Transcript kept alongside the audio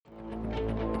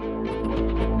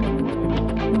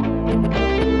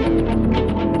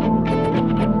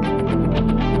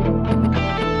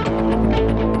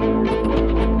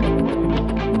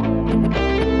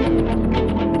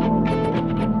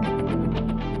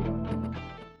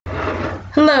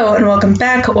Hello and welcome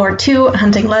back or to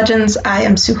Hunting Legends. I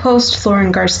am host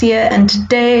Lauren Garcia, and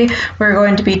today we're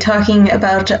going to be talking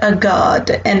about a god,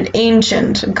 an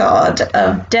ancient god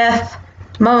of death,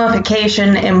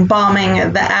 mummification,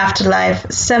 embalming, the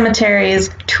afterlife, cemeteries,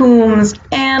 tombs,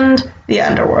 and the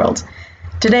underworld.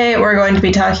 Today we're going to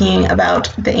be talking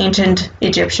about the ancient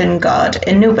Egyptian god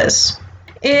Anubis.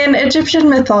 In Egyptian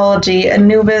mythology,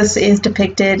 Anubis is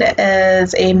depicted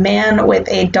as a man with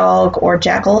a dog or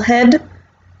jackal head,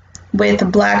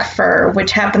 with black fur,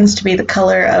 which happens to be the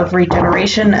color of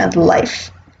regeneration and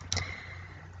life.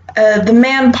 The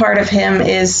man part of him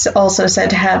is also said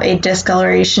to have a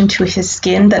discoloration to his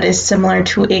skin that is similar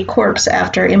to a corpse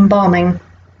after embalming.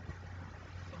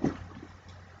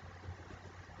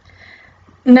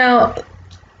 Now,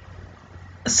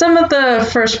 some of the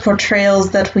first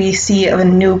portrayals that we see of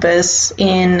Anubis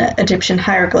in Egyptian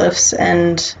hieroglyphs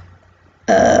and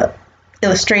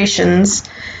illustrations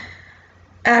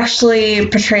actually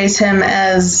portrays him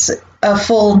as a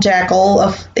full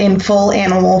jackal in full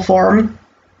animal form,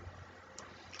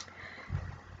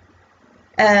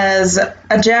 as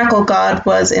a jackal god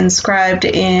was inscribed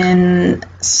in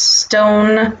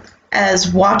stone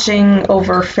as watching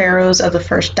over pharaohs of the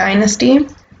First Dynasty.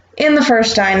 In the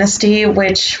First Dynasty,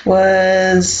 which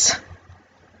was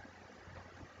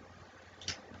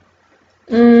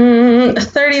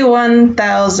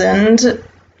 31,000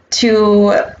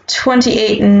 to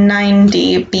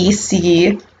 2890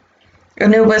 BC,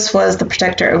 Anubis was the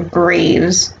protector of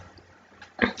graves.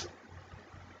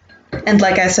 And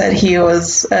like I said, he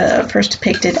was first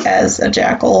depicted as a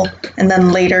jackal, and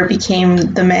then later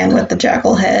became the man with the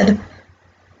jackal head.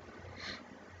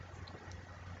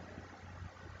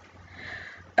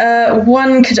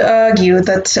 One could argue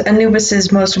that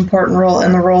Anubis's most important role,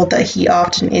 and the role that he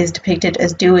often is depicted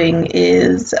as doing,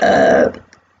 is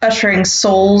ushering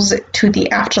souls to the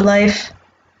afterlife.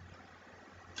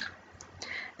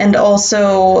 And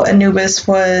also, Anubis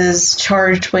was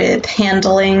charged with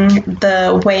handling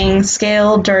the weighing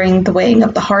scale during the weighing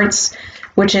of the hearts,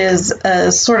 which is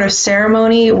a sort of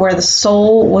ceremony where the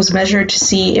soul was measured to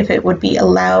see if it would be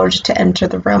allowed to enter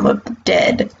the realm of the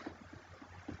dead.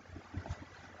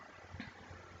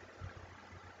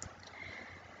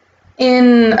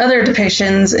 In other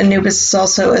depictions, Anubis is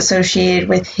also associated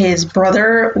with his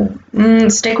brother,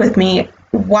 stick with me,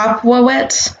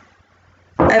 Wapwawet,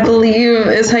 I believe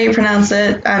is how you pronounce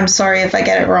it. I'm sorry if I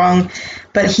get it wrong,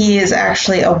 but he is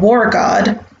actually a war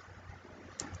god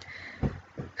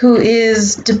who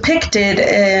is depicted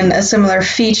in a similar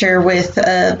feature with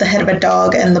the head of a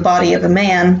dog and the body of a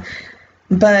man,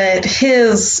 but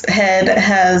his head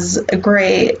has a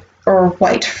gray or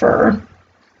white fur.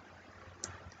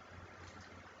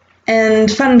 And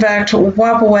fun fact,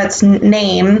 Wapawet's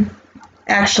name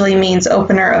actually means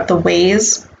opener of the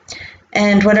ways,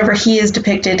 and whenever he is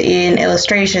depicted in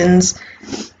illustrations,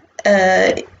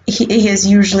 he is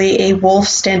usually a wolf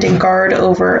standing guard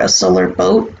over a solar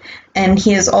boat, and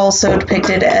he is also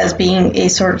depicted as being a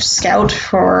sort of scout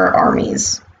for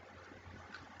armies.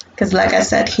 Because like I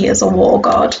said, he is a war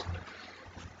god.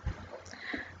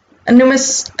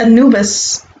 Anubis. What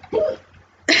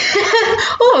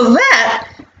was that?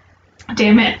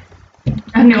 Damn it.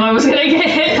 I knew I was gonna get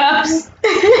hiccups.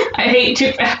 I hate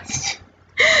too fast.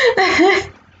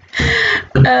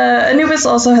 Anubis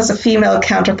also has a female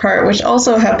counterpart, which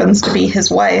also happens to be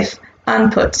his wife,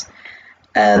 Anput,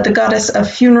 the goddess of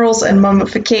funerals and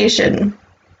mummification.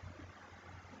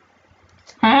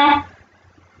 Huh?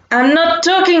 I'm not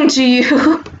talking to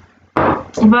you!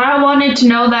 But I wanted to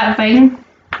know that thing.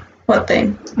 What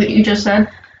thing? That you just said.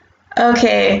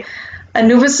 Okay,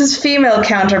 Anubis's female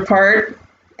counterpart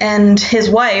and his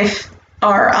wife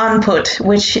are Anput,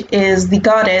 which is the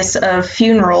goddess of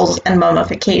funerals and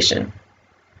mummification.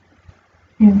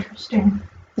 Interesting.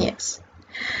 Yes.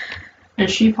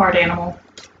 Is she part animal?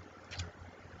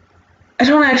 I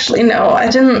don't actually know. I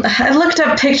looked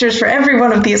up pictures for every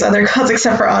one of these other gods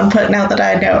except for Anput now that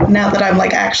I'm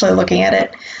like actually looking at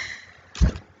it.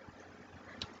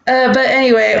 But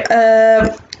anyway,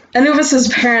 Anubis's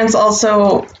parents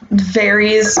also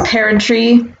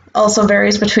parentry also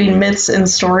varies between myths and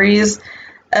stories.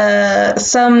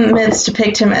 Some myths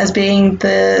depict him as being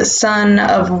the son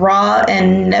of Ra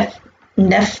and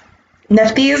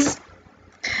Nephthys,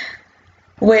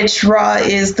 which Ra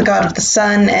is the god of the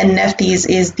sun and Nephthys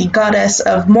is the goddess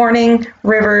of mourning,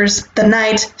 rivers, the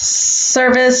night,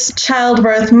 service,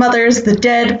 childbirth, mothers, the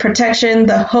dead, protection,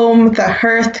 the home, the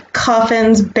hearth,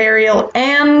 coffins, burial,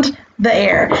 and the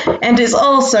air, and is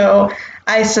also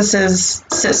Isis's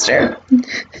sister.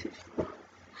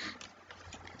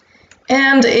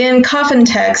 And in coffin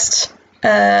text,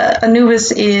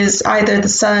 Anubis is either the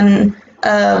son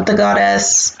of the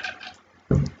goddess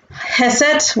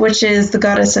Heset, which is the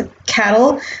goddess of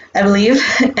cattle, I believe,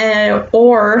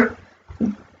 or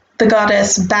the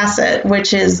goddess Basset,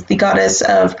 which is the goddess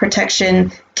of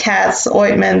protection, cats,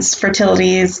 ointments,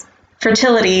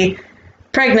 fertility,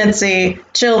 pregnancy,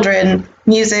 children,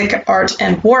 music, art,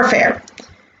 and warfare.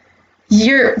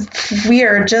 We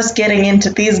are just getting into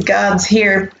these gods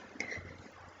here.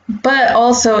 But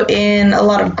also in a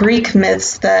lot of Greek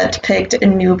myths that depict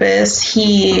Anubis,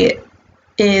 he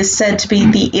is said to be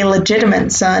the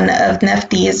illegitimate son of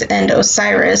Nephthys and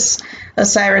Osiris.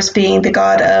 Osiris being the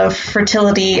god of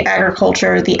fertility,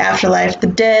 agriculture, the afterlife, the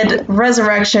dead,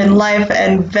 resurrection, life,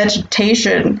 and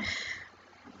vegetation.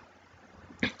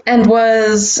 And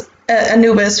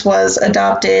Anubis was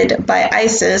adopted by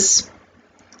Isis,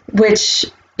 which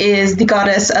is the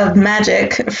goddess of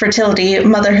magic, fertility,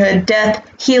 motherhood, death,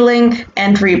 healing,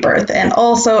 and rebirth, and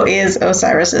also is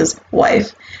Osiris's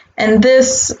wife. And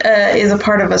this is a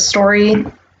part of a story.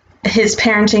 His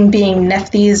parenting being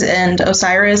Nephthys and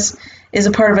Osiris is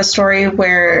a part of a story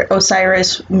where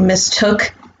Osiris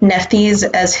mistook Nephthys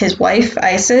as his wife,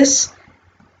 Isis.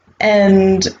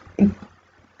 And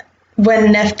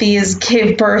when Nephthys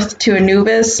gave birth to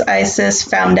Anubis, Isis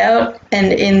found out,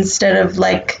 and instead of,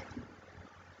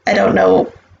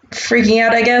 freaking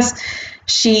out, I guess,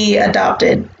 she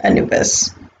adopted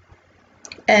Anubis.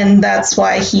 And that's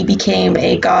why he became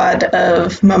a god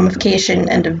of mummification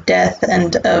and of death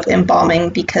and of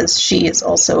embalming, because she is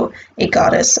also a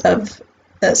goddess of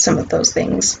some of those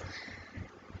things.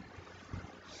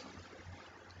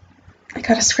 I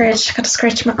gotta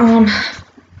scratch my arm.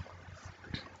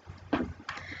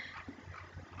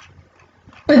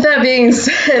 With that being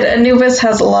said, Anubis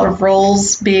has a lot of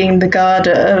roles, being the god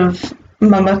of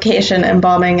mummification,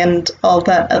 embalming, and all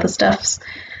that other stuff.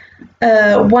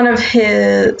 Some of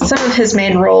his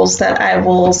main roles that I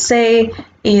will say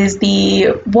is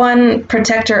the one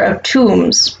protector of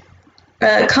tombs.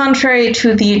 Contrary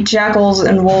to the jackals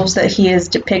and wolves that he is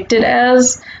depicted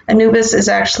as, Anubis is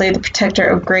actually the protector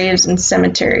of graves and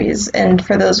cemeteries. And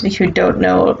for those of you who don't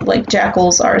know,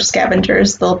 jackals are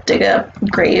scavengers. They'll dig up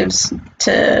graves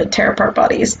to tear apart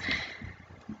bodies.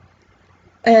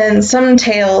 And some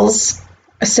tales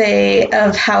say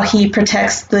of how he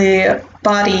protects the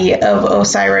body of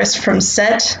Osiris from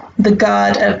Set, the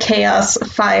god of chaos,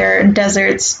 fire,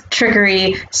 deserts,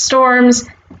 trickery, storms,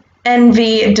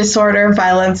 envy, disorder,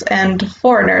 violence, and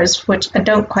foreigners, which I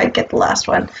don't quite get the last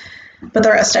one, but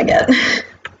the rest I get.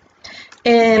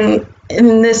 In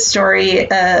this story,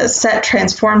 Set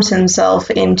transforms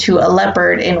himself into a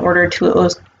leopard in order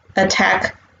to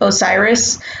attack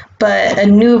Osiris, but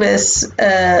Anubis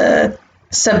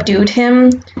subdued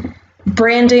him,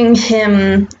 branding Set.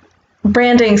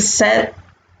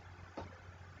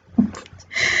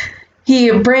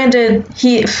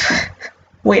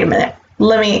 Wait a minute.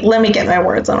 Let me get my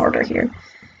words on order here.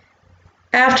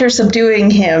 After subduing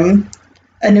him,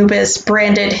 Anubis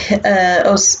branded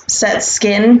Set's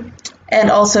skin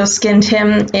and also skinned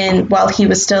him while he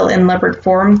was still in leopard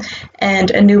form.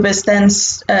 And Anubis then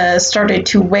started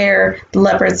to wear the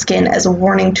leopard skin as a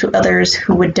warning to others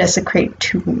who would desecrate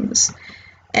tombs.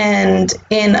 And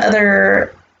in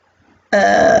other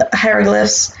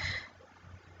hieroglyphs,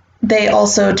 they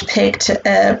also depict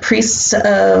priests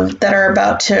that are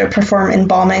about to perform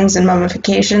embalmings and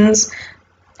mummifications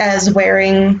as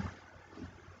wearing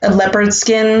leopard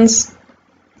skins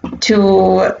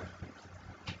to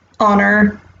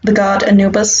honor the god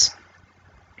Anubis.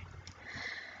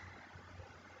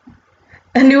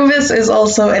 Anubis is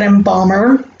also an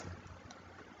embalmer.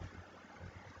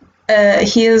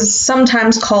 He is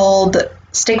sometimes called,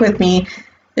 stick with me,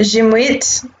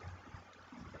 Jimwit,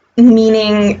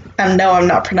 meaning, I know I'm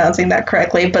not pronouncing that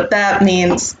correctly, but that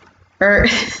means, I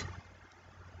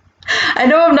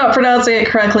know I'm not pronouncing it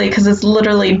correctly because it's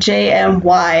literally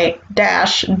JMY-WT.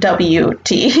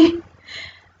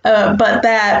 But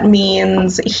that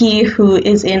means he who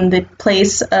is in the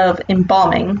place of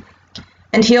embalming.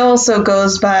 And he also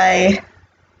goes by,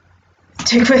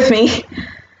 stick with me,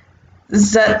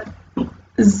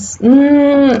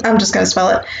 I'm just going to spell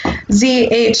it,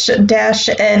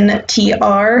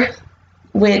 ZH-NTR,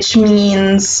 which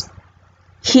means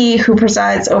he who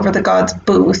presides over the god's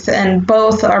booth, and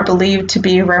both are believed to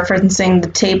be referencing the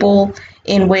table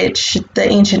in which the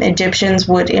ancient Egyptians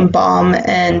would embalm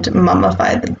and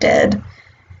mummify the dead.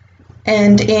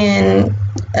 And in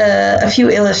a few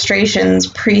illustrations,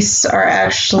 priests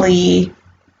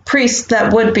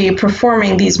that would be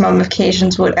performing these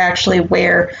mummifications would actually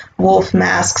wear wolf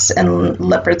masks and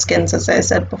leopard skins, as I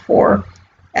said before,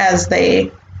 as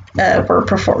they were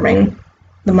performing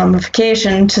the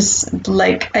mummification to,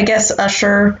 like, I guess,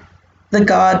 usher the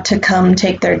god to come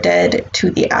take their dead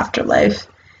to the afterlife.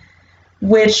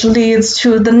 Which leads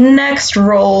to the next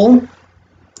role,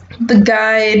 the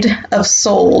guide of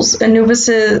souls. Anubis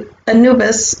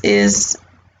is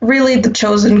really the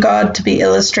chosen god to be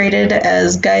illustrated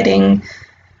as guiding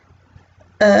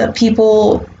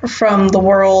people from the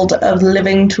world of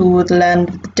living to the land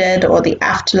of the dead or the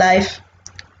afterlife.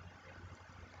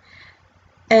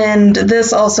 And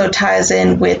this also ties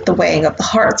in with the weighing of the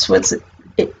hearts, which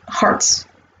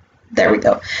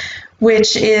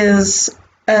is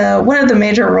one of the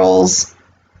major roles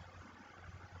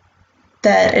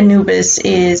that Anubis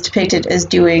is depicted as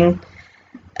doing.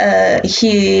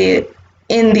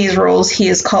 In these roles, he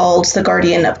is called the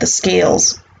guardian of the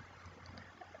scales.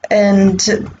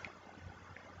 And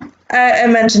I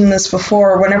mentioned this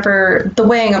before, whenever the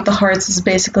weighing of the hearts is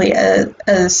basically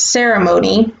a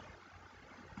ceremony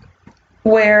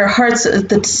where hearts of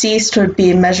the deceased would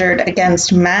be measured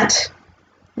against Mat,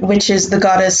 which is the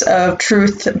goddess of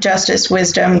truth, justice,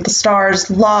 wisdom, the stars,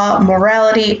 law,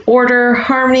 morality, order,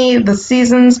 harmony, the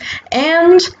seasons,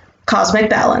 and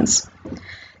cosmic balance.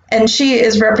 And she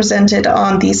is represented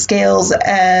on these scales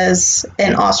as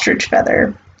an ostrich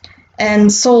feather.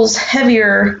 And souls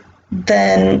heavier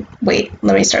than... Wait,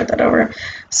 let me start that over.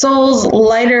 Souls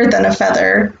lighter than a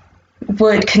feather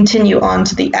would continue on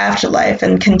to the afterlife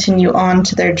and continue on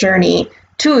to their journey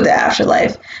to the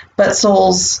afterlife. But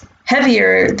souls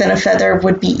heavier than a feather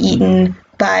would be eaten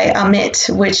by Amit,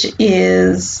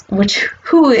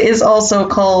 who is also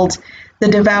called the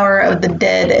devourer of the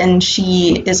dead, and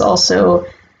she is also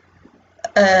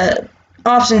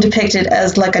often depicted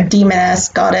as like a demoness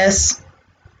goddess,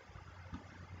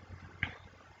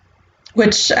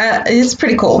 which is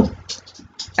pretty cool.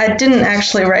 I didn't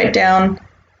actually write down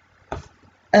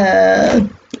a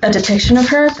depiction of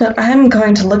her, but I'm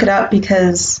going to look it up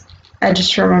because I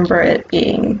just remember it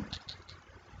being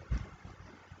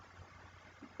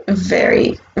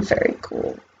very, very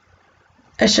cool.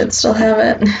 I should still have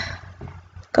it.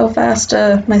 Go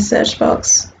faster, my search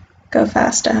box. Go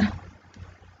faster.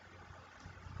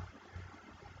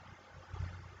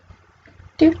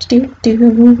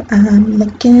 I'm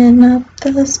looking up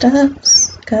the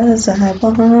steps, 'cause I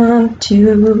want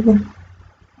to.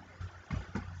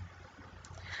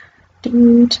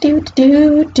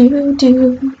 Do.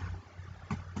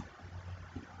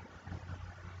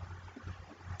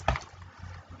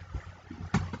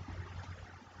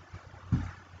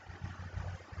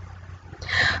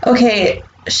 Okay,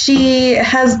 she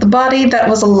has the body that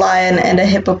was a lion and a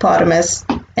hippopotamus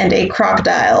and a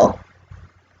crocodile.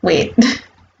 Wait.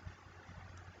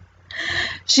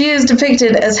 She is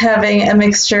depicted as having a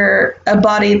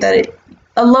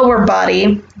lower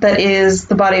body that is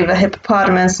the body of a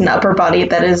hippopotamus, an upper body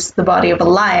that is the body of a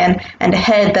lion, and a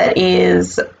head that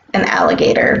is an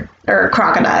alligator, or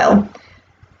crocodile.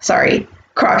 Sorry,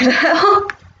 crocodile.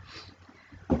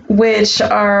 Which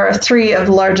are three of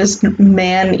the largest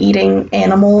man-eating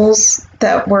animals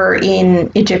that were in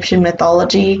Egyptian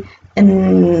mythology,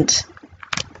 and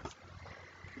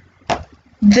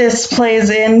this plays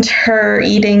into her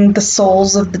eating the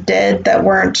souls of the dead that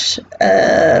weren't,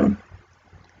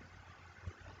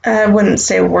 I wouldn't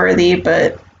say worthy,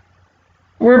 but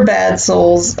were bad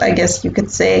souls, I guess you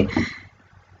could say.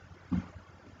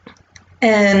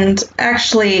 And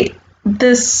actually,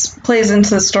 this plays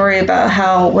into the story about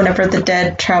how whenever the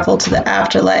dead travel to the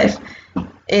afterlife,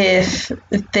 if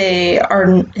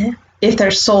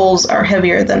their souls are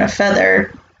heavier than a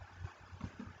feather,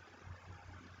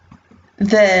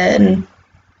 then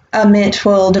Amit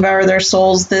will devour their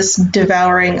souls. This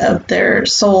devouring of their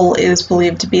soul is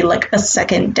believed to be like a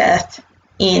second death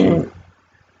in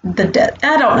the death.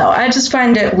 I don't know. I just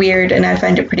find it weird, and I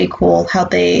find it pretty cool how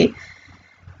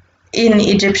in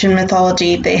Egyptian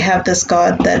mythology, they have this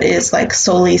god that is like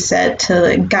solely set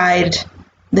to guide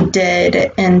the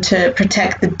dead and to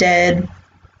protect the dead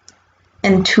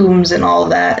and tombs and all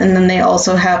that. And then they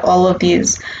also have all of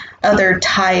these other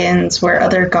tie-ins where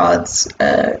other gods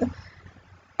are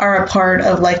a part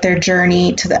of like their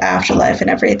journey to the afterlife and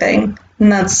everything.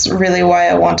 And that's really why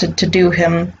I wanted to do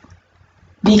him,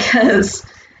 because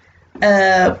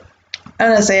I'm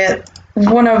gonna say it,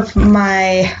 one of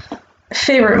my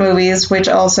favorite movies, which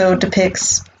also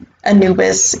depicts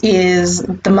Anubis, is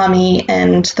The Mummy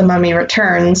and The Mummy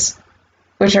Returns,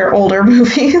 which are older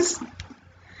movies.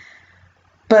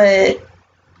 But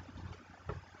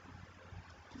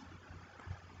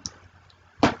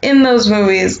in those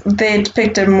movies, they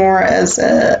depict him more as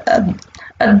a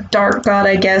dark god,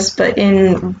 I guess, but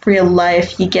in real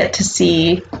life, you get to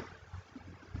see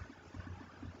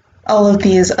all of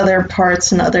these other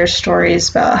parts and other stories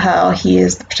about how he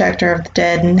is the protector of the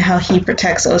dead and how he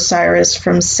protects Osiris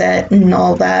from Set and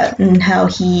all that, and how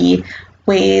he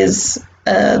weighs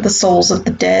the souls of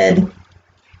the dead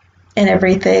and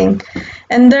everything.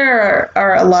 And there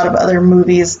are a lot of other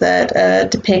movies that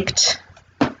depict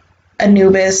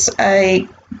Anubis. I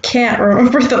can't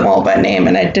remember them all by name,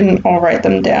 and I didn't all write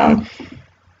them down.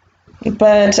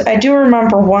 But I do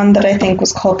remember one that I think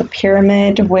was called The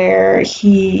Pyramid, where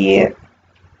he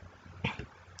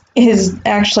is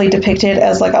actually depicted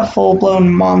as like a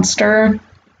full-blown monster.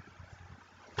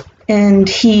 And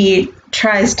he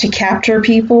tries to capture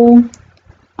people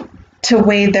to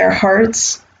weigh their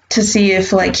hearts to see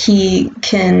if like he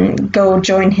can go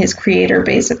join his creator,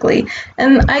 basically.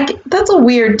 And that's a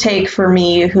weird take for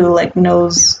me, who like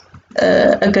knows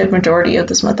a good majority of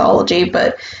this mythology,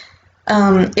 but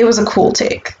it was a cool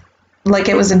take. Like,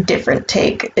 it was a different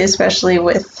take, especially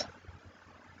with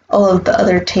all of the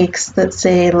other takes that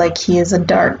say, like, he is a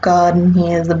dark god and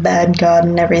he is a bad god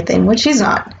and everything, which he's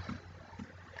not.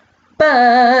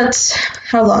 But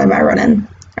how long am I running?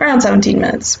 Around 17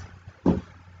 minutes.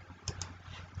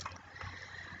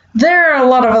 There are a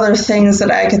lot of other things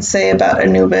that I could say about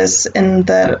Anubis and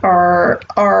that are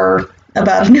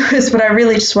about Anubis, but I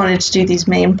really just wanted to do these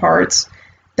main parts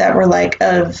that were like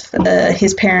of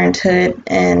his parenthood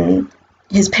and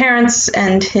his parents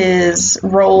and his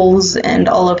roles and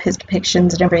all of his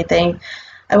depictions and everything.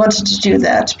 I wanted to do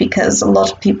that because a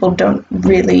lot of people don't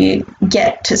really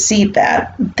get to see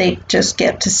that. They just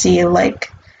get to see like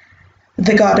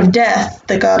the god of death,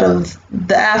 the god of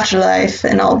the afterlife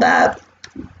and all that.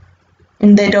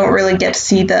 And they don't really get to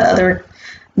see the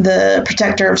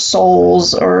protector of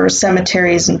souls or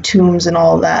cemeteries and tombs and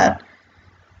all that.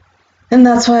 And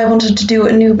that's why I wanted to do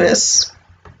Anubis.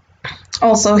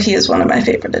 Also, he is one of my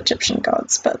favorite Egyptian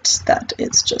gods, but that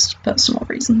is just personal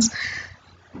reasons.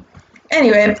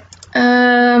 Anyway,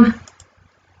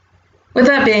 with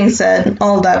that being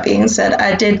said,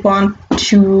 I did want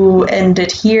to end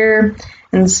it here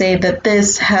and say that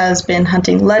this has been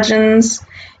Hunting Legends.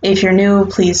 If you're new,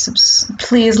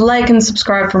 please like and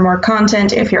subscribe for more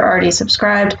content. If you're already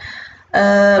subscribed,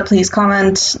 please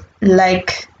comment,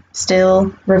 like,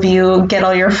 still, review, get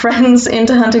all your friends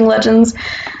into Hunting Legends.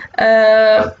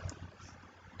 Hope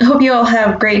you all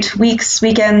have great weeks,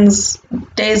 weekends,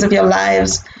 days of your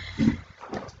lives.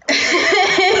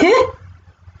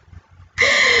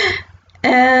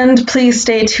 And please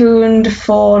stay tuned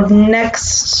for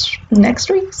next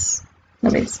week's?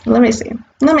 Let me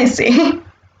see.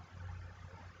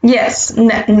 Yes,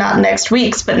 not next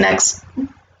week's, but next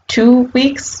 2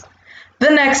 weeks. The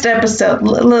next episode.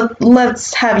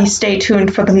 Let's have you stay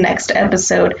tuned for the next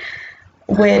episode,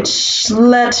 which,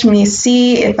 let me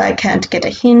see if I can't get a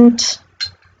hint.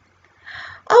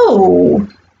 Oh,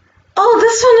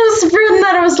 this one was one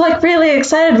that I was like really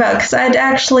excited about, because I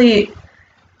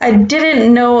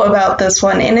didn't know about this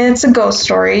one, and it's a ghost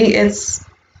story. It's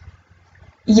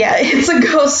a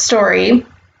ghost story.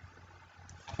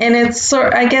 And it's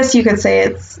I guess you could say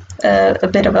it's a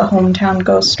bit of a hometown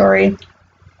ghost story.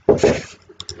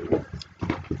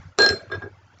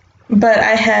 But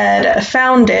I had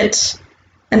found it,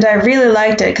 and I really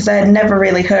liked it because I had never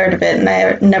really heard of it, and I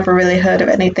had never really heard of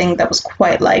anything that was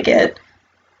quite like it.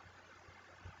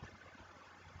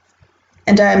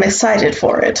 And I'm excited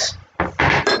for it.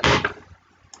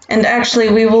 And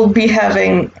actually, we will be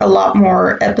having a lot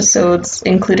more episodes,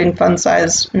 including Fun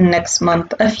Size, next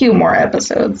month. A few more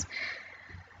episodes,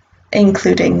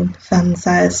 including Fun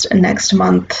Size next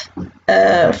month,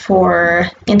 for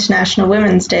International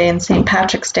Women's Day and St.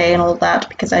 Patrick's Day and all that,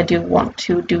 because I do want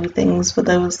to do things for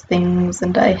those things,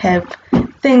 and I have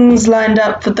things lined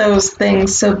up for those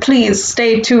things, so please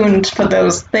stay tuned for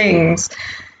those things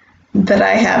that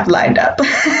I have lined up.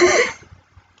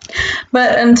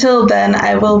 But until then,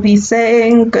 I will be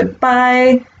saying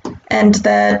goodbye, and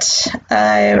that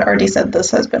I already said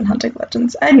this has been Hunting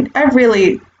Legends. I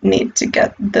really need to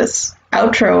get this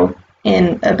outro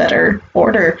in a better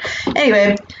order.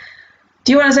 Anyway,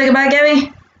 do you want to say goodbye,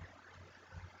 Gabby?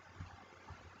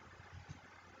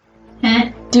 Huh?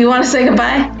 Do you want to say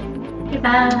goodbye?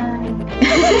 Goodbye.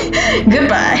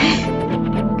 Goodbye.